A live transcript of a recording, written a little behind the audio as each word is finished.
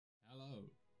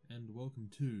and welcome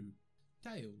to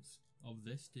Tales of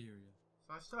Zestiria.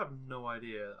 So I still have no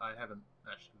idea, I haven't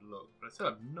actually looked, but I still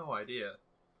have no idea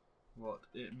what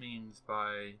it means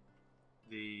by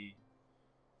the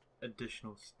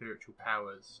additional spiritual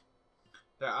powers.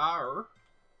 There are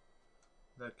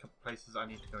a couple places I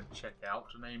need to go and check out,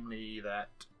 namely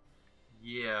that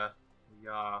we are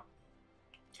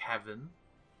cavern.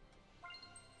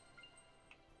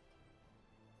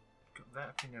 Got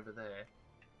that thing over there.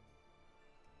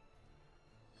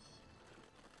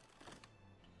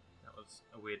 That was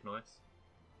a weird noise.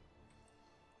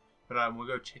 But we'll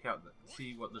go check out,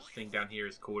 see what this thing down here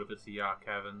is called, if it's the Yar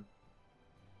Cavern.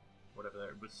 Whatever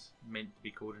it was meant to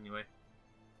be called anyway.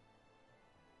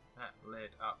 That led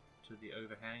up to the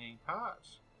overhanging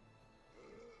part.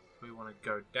 We want to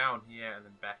go down here and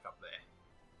then back up there.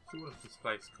 So what is this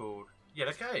place called? Yet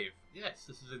a cave! Yes,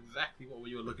 this is exactly what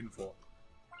we were looking for.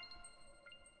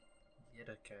 Yet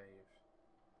a cave.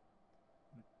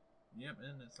 Yep,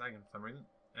 and it's lagging for some reason.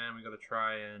 And we got to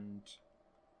try and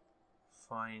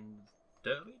find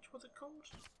Dirt Leech, what's it called?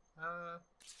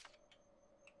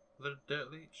 Was it a Dirt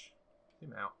Leech?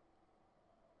 Zoom out.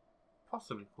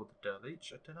 Possibly called the Dirt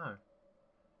Leech, I don't know.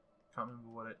 Can't remember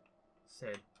what it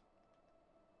said.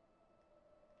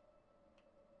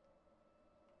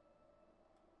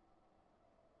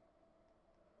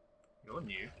 You're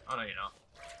new. Oh no, you're not.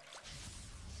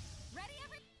 Ready,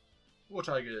 War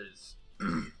Tigers.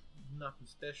 Nothing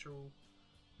special.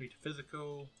 Weak to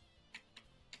physical.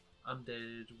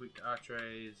 Undead, weak to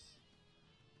archeries.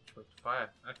 Weak to fire.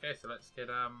 Okay, so let's get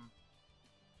It's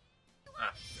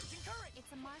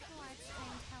a martial arts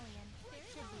trained Hellion. It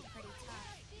should be pretty tough.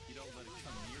 You don't let it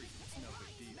come near you, it's no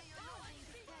big deal.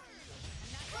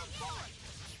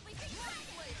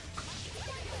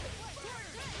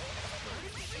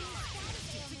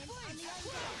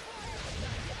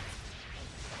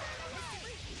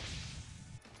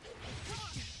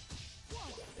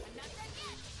 I'm not done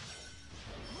yet.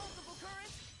 Multiple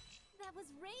currents. That was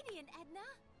radiant, Edna.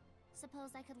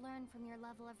 Suppose I could learn from your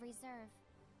level of reserve.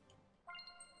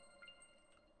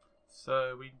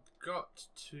 So we got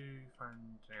to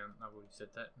find. I've already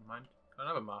said that in mind.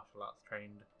 Another martial arts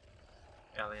trained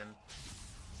alien.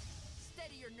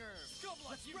 Steady your nerves.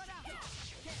 Let's spread out.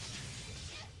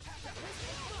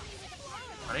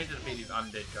 I need to defeat these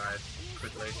undead guys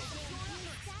quickly.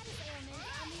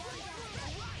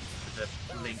 The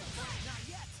link. Not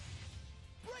yet.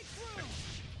 Breakthrough.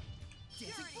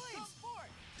 Dancing flames.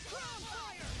 Crown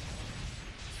fire.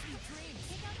 Sweet dreams.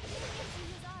 Pick up the ability to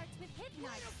use arts with hidden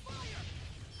arts. Fire.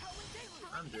 Howling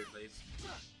Deluge. Undead, please.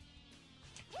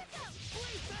 Hit them!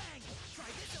 Blade bang. Try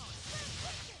this on.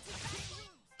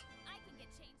 I can get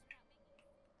changed without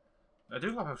making I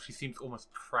do love how she seems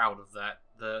almost proud of that.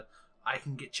 The I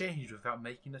can get changed without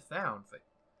making a sound thing.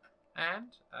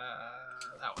 And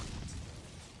that one.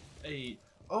 Hey,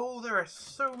 oh, there are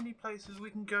so many places we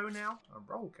can go now. A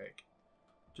roll cake.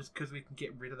 Just because we can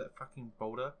get rid of that fucking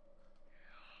boulder.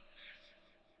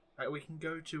 Right, we can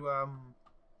go to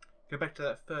go back to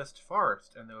that first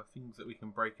forest, and there are things that we can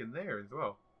break in there as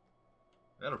well.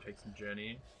 That'll take some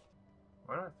journeying.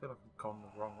 Why do I feel like I've gone the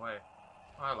wrong way?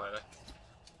 Hi, later.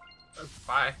 Oh,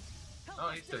 bye.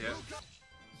 Oh, he's still here.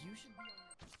 You should be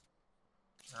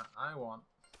on. I want.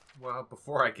 Well,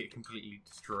 before I get completely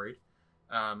destroyed.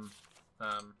 You.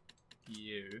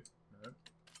 No.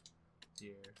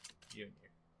 You and you.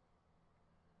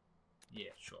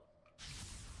 Yeah, sure.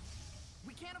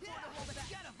 We can't afford to hold it back.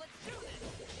 Get him. Let's do this.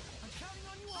 I'm counting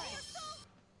on you all.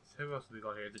 So who else have we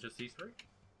got here? Is it just these three?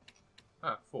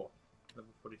 Ah, 4.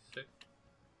 Level 46.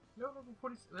 No, level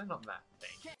 46. They're not that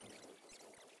big.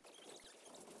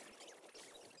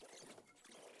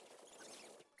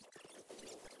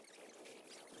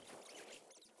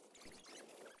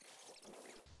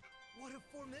 What a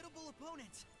formidable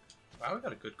opponent. Wow, we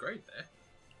got a good grade there.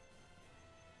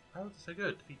 How was it so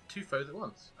good? Defeat 2 foes at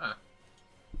once. Ah.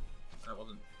 That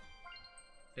wasn't.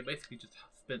 They basically just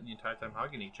spent the entire time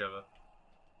hugging each other.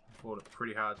 I fought it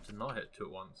pretty hard to not hit 2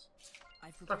 at once.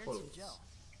 I've That's prepared what it some was. gel.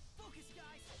 Focus,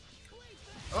 guys. Blade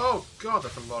bang. Oh god,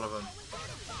 that's a lot of them. Use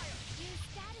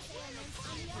status ailments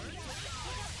on the other deck. Pick up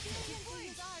fusion to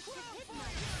use arts with hidden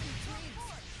arts.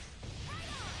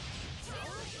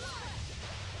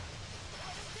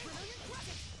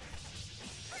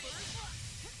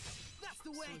 That's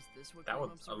the way. That was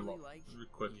a lot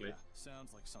quickly. Yeah,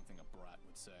 sounds like something a brat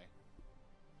would say.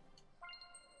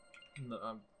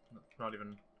 No, not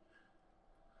even.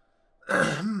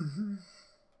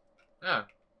 Ah.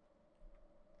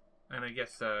 And I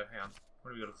guess, hang on.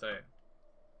 What do we got to say?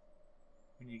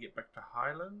 When you get back to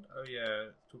Highland? Oh yeah,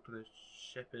 talk to the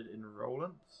shepherd in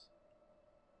Rollants.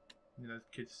 You know, those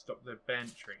kids stop their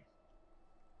banditry.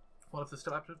 Well, if they're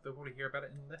still active, they'll probably hear about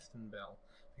it in Leston Bell.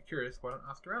 If you're curious, why don't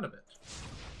ask around a bit?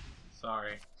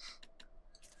 Sorry.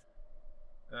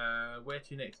 Where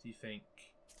to next, do you think?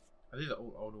 Oh, these are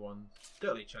all older ones.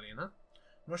 Dirty Chillian, huh?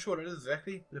 I'm not sure what it is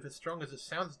exactly, but if it's strong as it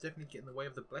sounds, it's definitely getting in the way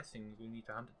of the blessings. We need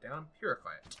to hunt it down and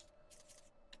purify it.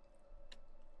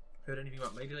 Heard anything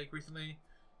about Lady Lake recently?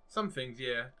 Some things,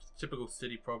 yeah. Just typical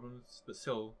city problems, but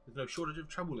still, there's no shortage of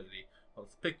trouble lately.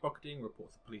 Lots of pickpocketing,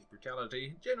 reports of police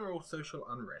brutality, general social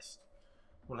unrest.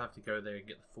 We'll have to go there and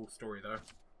get the full story, though.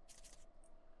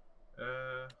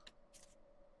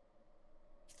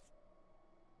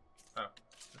 Oh,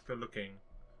 let's go looking.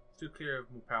 Still clear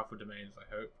of more powerful domains, I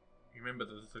hope. You remember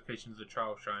that this location is the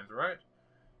trial shines, right?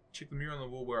 Check the mirror on the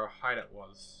wall where our hideout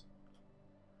was.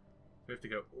 We have to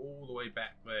go all the way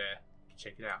back there to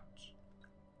check it out.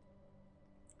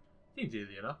 Seems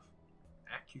easy enough.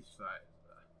 Accusizer.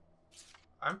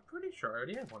 I'm pretty sure I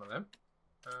already have one of them.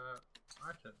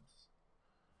 Items.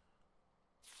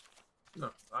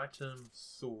 No, items,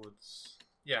 swords.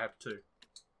 Yeah, I have two.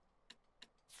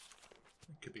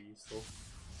 That could be useful.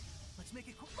 Let's make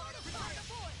it quick. Fire!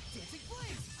 Dancing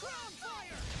flames! Crown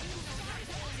fire!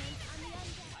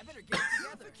 I better get it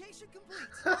together. Purification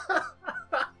complete.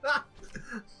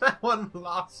 That one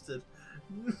lasted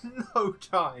no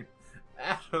time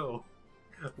at all.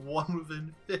 One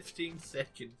within 15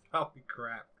 seconds. Holy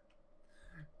crap.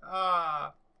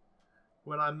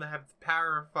 When I have the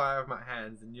power of fire in my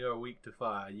hands and you're weak to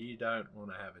fire, you don't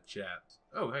want to have a chat.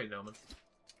 Oh, hey, Norman.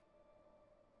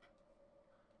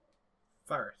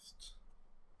 First,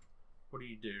 what do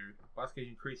you do? Blast gauge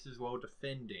increases while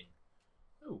defending.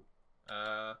 Oh,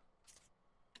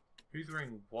 who's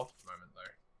wearing what at the moment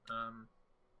though?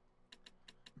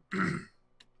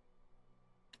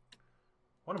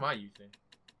 What am I using?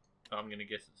 Oh, I'm gonna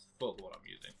guess it's full what I'm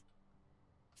using.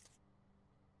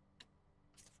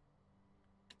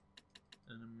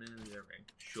 An Amelia ring,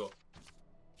 sure.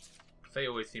 They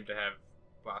always seem to have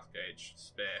blast gauge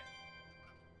spare.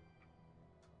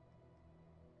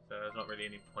 So there's not really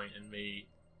any point in me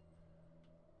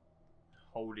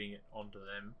holding it onto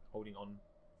them, holding on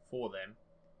for them.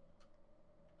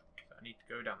 So I need to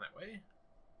go down that way.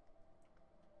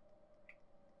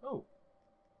 Oh.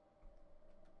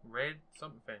 Red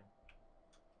something.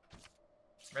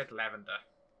 Red lavender.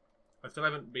 I still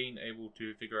haven't been able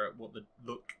to figure out what the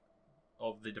look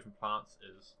of the different plants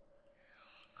is.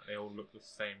 They all look the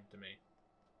same to me.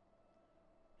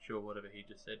 Sure, whatever he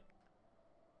just said.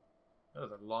 That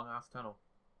was a long ass tunnel.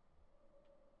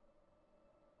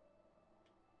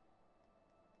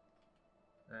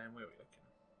 And where are we looking?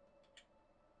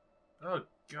 Oh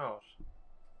god.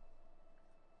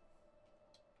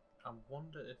 I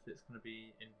wonder if it's going to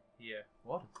be in here.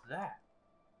 What is that?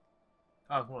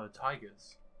 Oh, it's one of the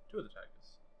tigers. Two of the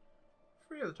tigers.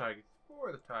 Three of the tigers. Four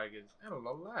of the tigers. And a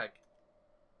lot of lag.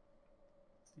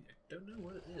 See, I don't know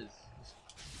what it is. This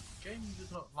game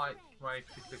does not like my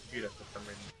particular computer for some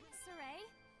reason. Saray,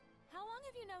 how long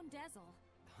have you known Dezel?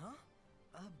 Huh?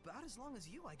 About as long as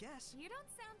you, I guess. You don't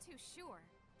sound too sure.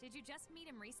 Did you just meet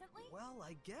him recently? Well,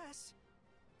 I guess.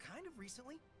 Kind of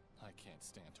recently. I can't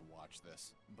stand to watch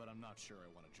this, but I'm not sure I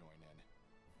want to join in.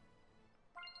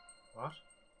 What?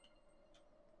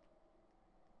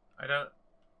 I don't...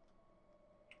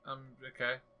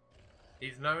 okay.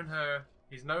 He's known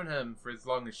him for as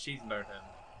long as she's known him.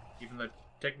 Even though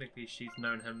technically she's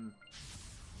known him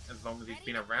as long as he's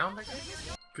been around, I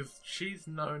guess? Because she's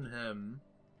known him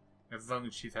as long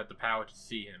as she's had the power to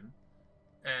see him.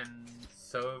 And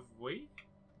so have we?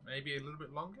 Maybe a little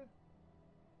bit longer?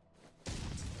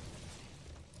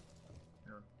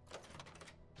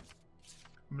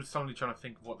 I'm just suddenly trying to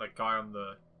think of what that guy on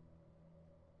the...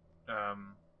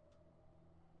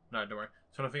 No, don't worry.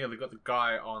 I'm trying to think of the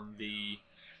guy on the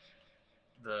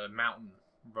mountain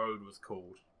road was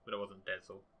called, but it wasn't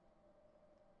Dezel.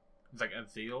 It's like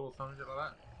Azil or something like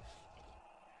that.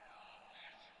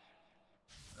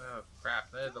 Oh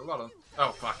crap, there's a lot of...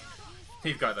 Oh fuck.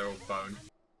 These guys are all bone.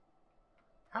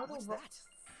 How do rocks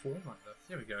form like this?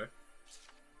 Here we go.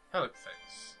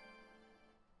 Helixates.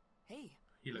 Hey,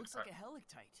 He looks looks like a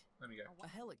helictite. Let me go. A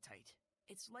helictite.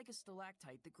 It's like a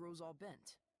stalactite that grows all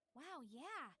bent. Wow,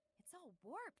 yeah. It's all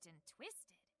warped and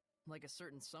twisted. Like a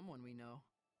certain someone we know.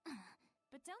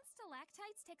 But don't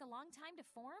stalactites take a long time to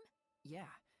form?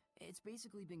 Yeah, it's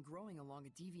basically been growing along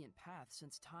a deviant path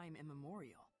since time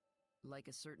immemorial. Like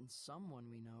a certain someone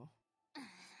we know.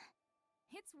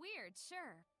 It's weird,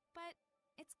 sure, but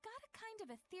it's got a kind of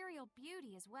ethereal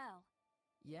beauty as well.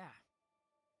 Yeah.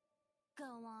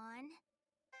 Go on.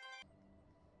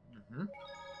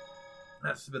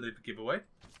 That's a bit of a giveaway.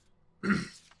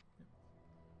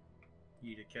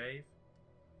 Eater Cave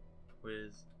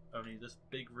with only this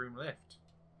big room left.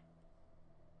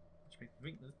 Which makes me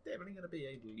think there's definitely going to be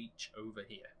a leech over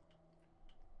here.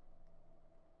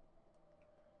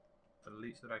 The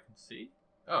leech that I can see?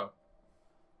 Oh.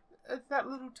 It's that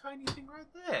little tiny thing right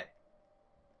there.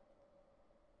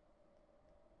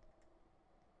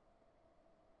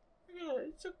 Yeah,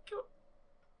 it's so cute.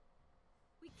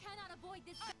 We cannot avoid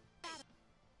this battle.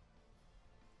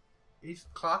 He's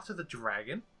classed as a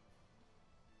dragon?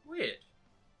 Weird.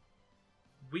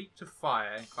 Weak to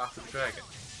fire and classed as a dragon.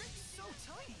 So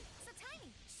tiny. So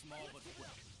tiny. Small but quick.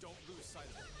 Don't lose sight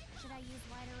of it. Should I use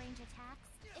wider range attacks?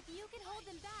 If you can hold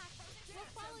them back, we'll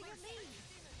follow your lead.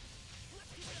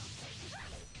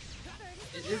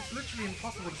 It's literally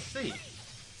impossible to see.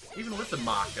 Even with the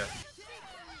marker.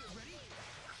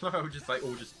 We're just like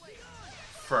all just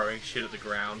throwing shit at the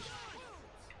ground.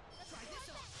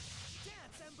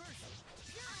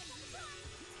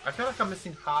 I feel like I'm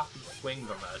missing half the swings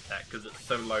on that attack because it's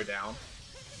so low down.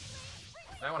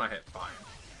 That one I hit fine.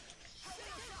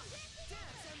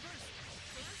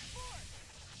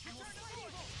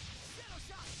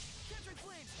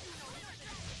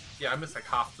 Yeah, I missed like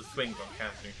half the swings on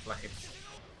Canceling Flames.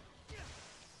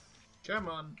 Come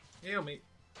on, heal me.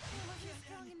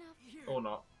 Or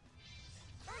not.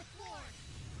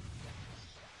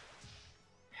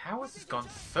 How has this gone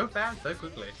so bad so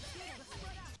quickly?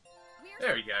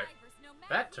 There we go.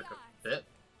 That took a bit.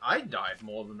 I died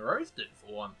more than Rose did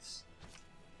for once.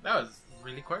 That was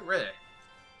really quite rare.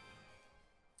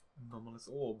 Anomalous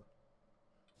orb.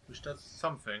 Which does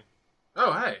something.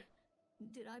 Oh, hey!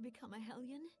 Did I become a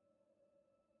hellion?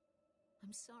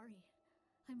 I'm sorry.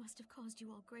 I must have caused you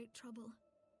all great trouble.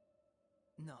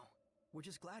 No, we're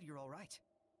just glad you're all right.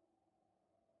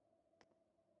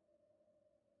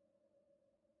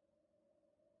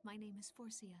 My name is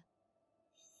Forcia.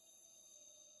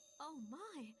 Oh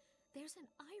my! There's an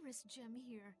iris gem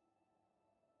here.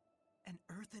 An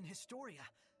earthen Historia.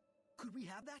 Could we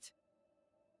have that?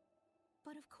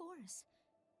 But of course.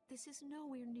 This is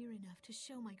nowhere near enough to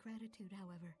show my gratitude,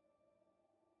 however.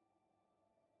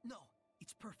 No,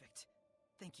 it's perfect.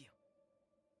 Thank you.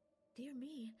 Dear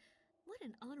me, what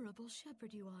an honorable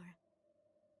shepherd you are.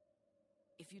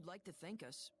 If you'd like to thank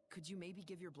us, could you maybe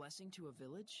give your blessing to a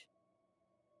village?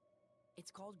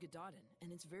 It's called Gadodin,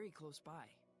 and it's very close by.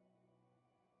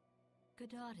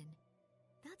 Gadodin.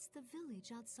 That's the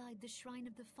village outside the Shrine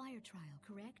of the Fire Trial,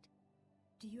 correct?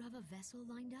 Do you have a vessel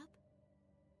lined up?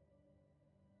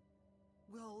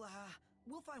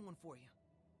 We'll find one for you.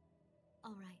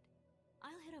 All right.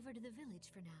 I'll head over to the village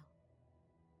for now.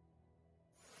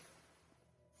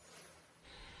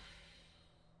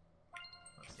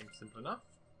 That seems simple enough.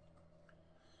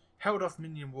 Held off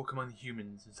minion walk among the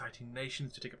humans, inciting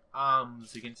nations to take up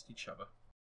arms against each other.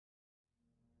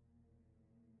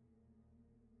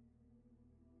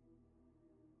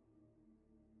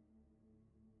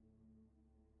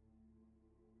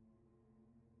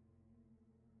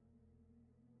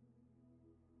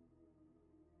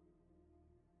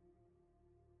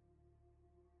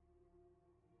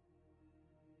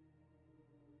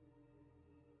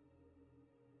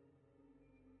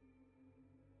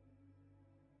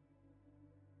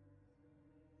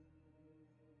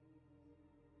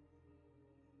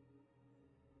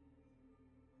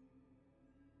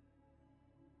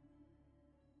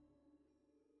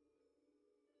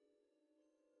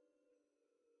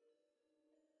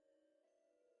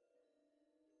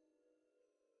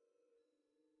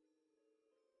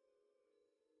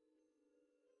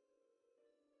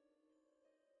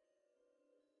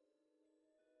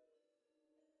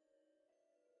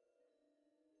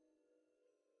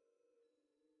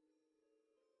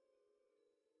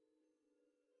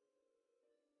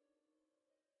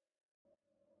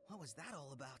 What was that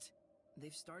all about?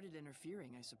 They've started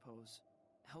interfering, I suppose.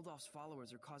 Heldolf's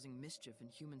followers are causing mischief in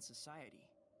human society.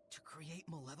 To create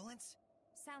malevolence?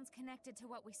 Sounds connected to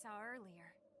what we saw earlier.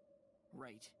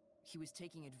 Right. He was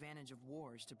taking advantage of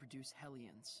wars to produce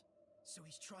hellions. So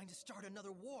he's trying to start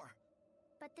another war!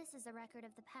 But this is a record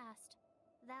of the past.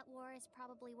 That war is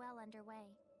probably well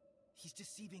underway. He's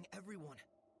deceiving everyone.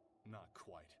 Not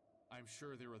quite. I'm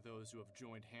sure there are those who have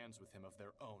joined hands with him of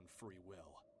their own free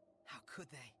will. How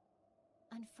could they?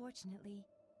 Unfortunately,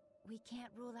 we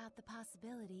can't rule out the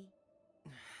possibility.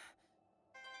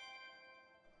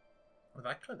 Well,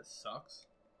 that kind of sucks.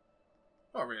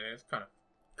 Not really, it's kind of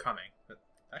cunning, but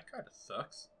that kind of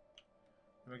sucks.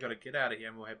 And we gotta get out of here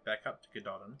and we'll head back up to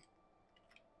Gadodin. Is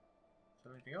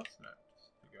there anything else? No,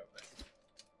 just go up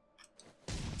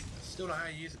there. Still don't know how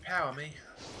to use the power, me.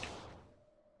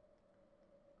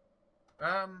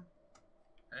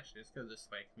 Actually, let's go this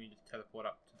way. Can we just teleport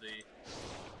up to the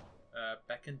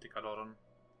back into Kadodon?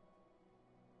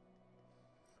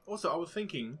 Also, I was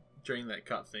thinking during that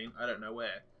cutscene, I don't know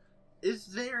where, is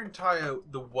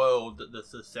the world that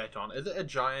this is set on, is it a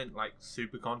giant like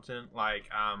supercontinent like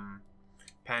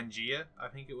Pangea, I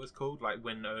think it was called, like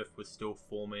when Earth was still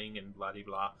forming and blah de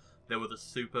blah, there was a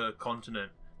supercontinent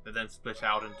that then split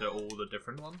out into all the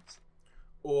different ones?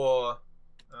 Or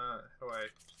how do I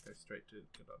just go straight to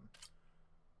Kadodon?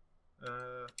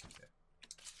 Okay.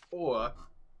 Or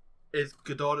is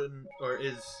Kadodon, or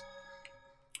is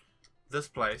this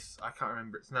place, I can't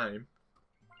remember its name,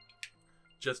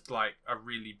 just like a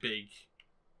really big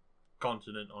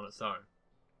continent on its own?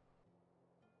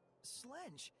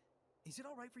 Slenge, is it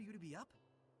alright for you to be up?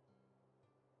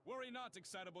 Worry not,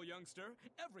 excitable youngster.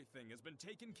 Everything has been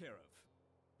taken care of.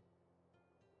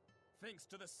 Thanks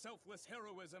to the selfless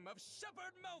heroism of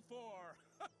Shepherd Malfour!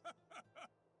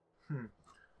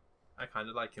 I kind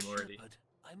of like him already. Shepherd,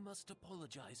 I must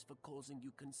apologize for causing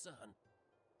you concern.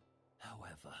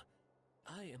 However,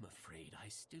 I am afraid I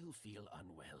still feel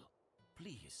unwell.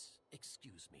 Please,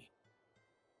 excuse me.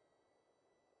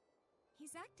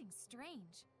 He's acting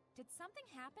strange. Did something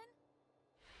happen?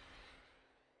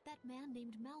 That man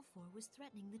named Malfour was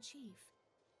threatening the chief.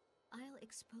 "I'll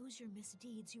expose your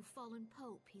misdeeds, you fallen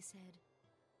pope," he said.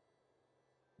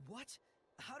 What?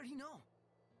 How did he know?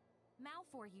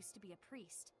 Malfour used to be a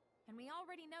priest, and we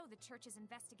already know the church is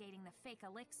investigating the fake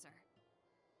elixir.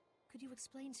 Could you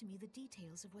explain to me the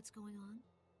details of what's going on?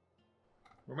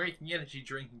 We're making energy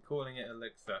drink and calling it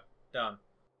elixir. Done.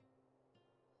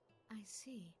 I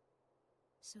see.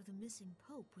 So the missing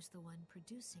pope was the one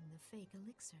producing the fake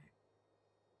elixir.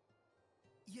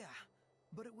 Yeah,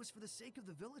 but it was for the sake of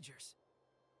the villagers.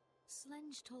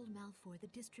 Slenge told Malfour the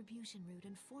distribution route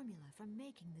and formula for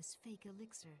making this fake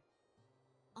elixir,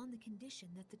 on the condition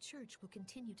that the church will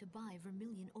continue to buy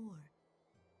vermilion ore.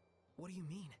 What do you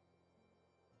mean?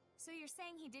 So you're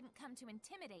saying he didn't come to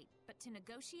intimidate, but to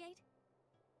negotiate?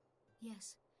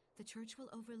 Yes, the church will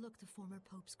overlook the former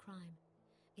pope's crime.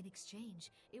 In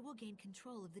exchange, it will gain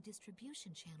control of the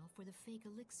distribution channel for the fake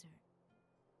elixir.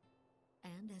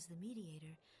 And as the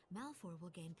mediator, Malfour will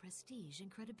gain prestige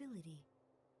and credibility.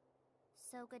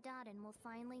 So Kadodon will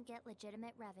finally get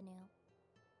legitimate revenue.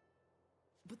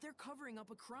 But they're covering up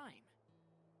a crime.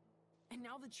 And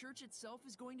now the church itself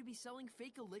is going to be selling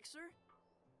fake elixir?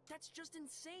 That's just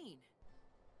insane!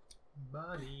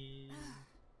 Money.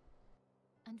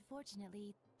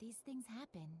 Unfortunately, these things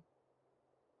happen.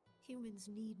 Humans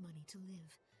need money to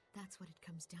live. That's what it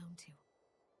comes down to.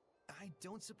 I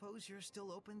don't suppose you're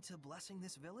still open to blessing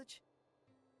this village?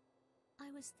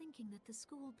 I was thinking that the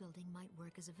school building might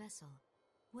work as a vessel.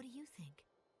 What do you think?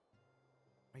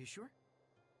 Are you sure?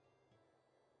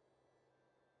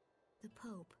 The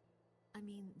Pope,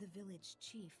 the village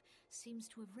chief, seems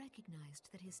to have recognized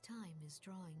that his time is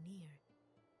drawing near.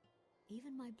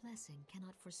 Even my blessing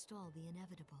cannot forestall the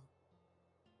inevitable.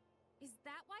 Is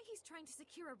that why he's trying to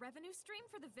secure a revenue stream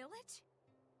for the village?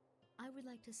 I would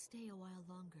like to stay a while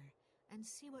longer and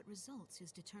see what results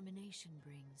his determination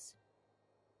brings.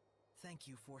 Thank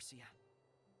you, Forcia.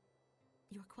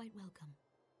 You're quite welcome.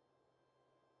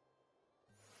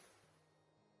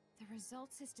 The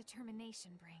results his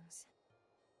determination brings.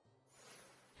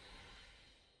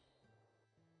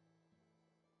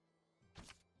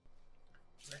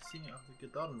 Blessing of the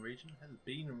Kadodon region has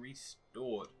been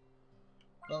restored.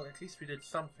 Well, at least we did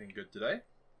something good today.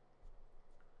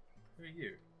 Who are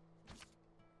you?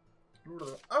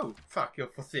 Oh, fuck, you're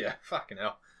Forcia. Fucking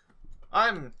hell.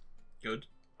 I'm good.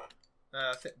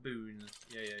 Set boons.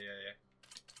 Yeah.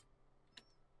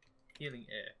 Healing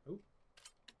air.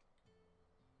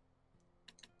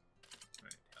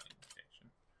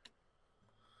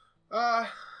 Oh.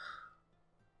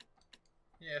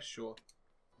 Yeah, sure.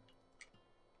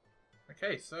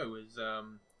 Okay, so is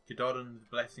Kadodon's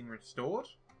blessing restored?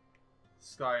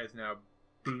 Sky is now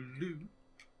blue,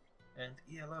 and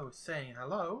ELO is saying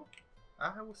hello.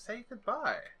 I will say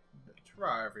goodbye.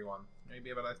 Ta-ra, everyone. Maybe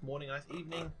have a nice morning, nice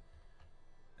evening,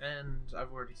 and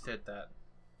I've already said that.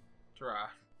 Ta-ra.